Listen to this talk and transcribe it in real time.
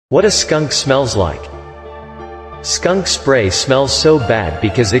What a skunk smells like. Skunk spray smells so bad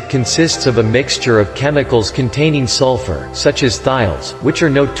because it consists of a mixture of chemicals containing sulfur, such as thiols, which are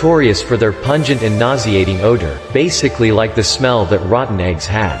notorious for their pungent and nauseating odor, basically like the smell that rotten eggs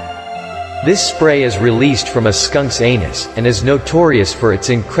have. This spray is released from a skunk's anus, and is notorious for its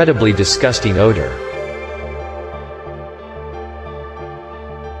incredibly disgusting odor.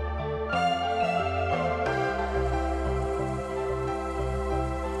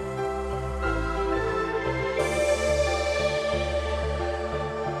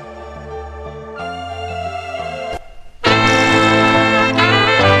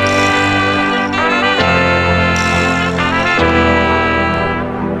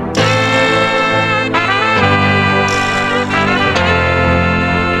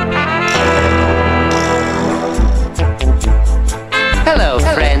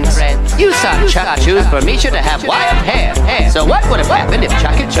 You saw Chuck choose for Misha to have wild hair. So what would have happened if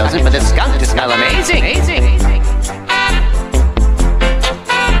Chuck had chosen for the skunk to smell amazing? The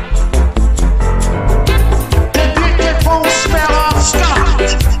beautiful smell of skunk,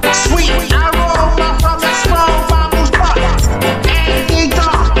 sweet aroma from the small bamboo's butt. And he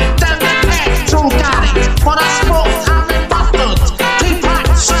got then the next two got it for the smoke and the mustard. He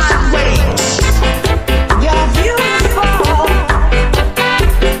packed sideways. You're beautiful.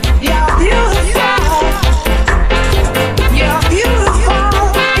 You're beautiful. You're beautiful.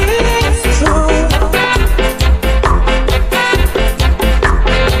 It's true.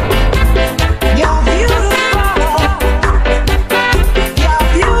 You're beautiful. You're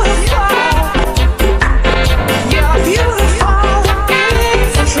beautiful. You're beautiful.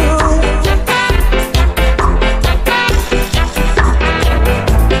 It's true.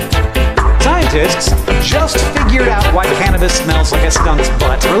 Scientists just figured out why cannabis smells like a skunk's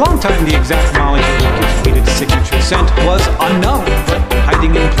butt. For a long time, the exact molecule that gives weight its signature scent was unknown, but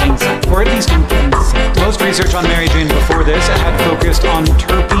hiding in plain sight, or at least in plain sight. Most research on Mary Jane before this had focused on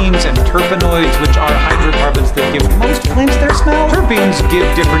terpenes and terpenoids, which are hydrocarbons that give most plants their smell. Terpenes give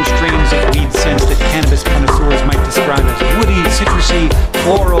different strains of weed scents that cannabis connoisseurs might describe as woody, citrusy,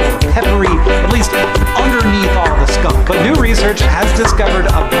 floral, peppery, at least underneath all the skunk. But new research has discovered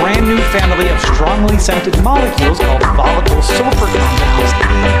a brand new family of strongly scented molecules called volatile sulfur compounds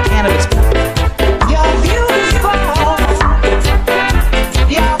in cannabis. You're beautiful.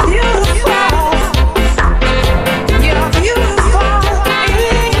 You're beautiful. You're beautiful.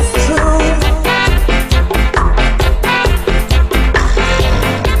 It's true.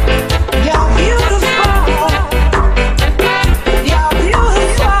 You're beautiful. You're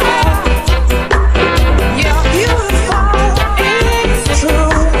beautiful. You're beautiful. It's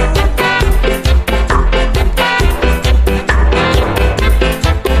true.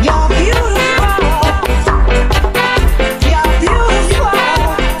 You're beautiful. You're beautiful.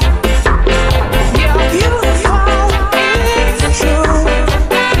 You're beautiful. It's true.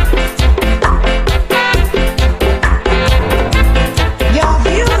 You're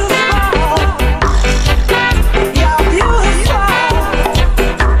beautiful. You're beautiful.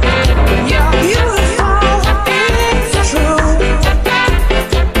 You're beautiful. It's true.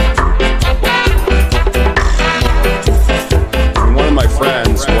 One of my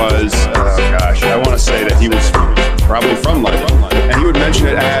friends was, I want to say that he was probably from London, and he would mention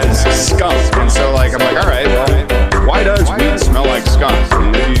it as skunk.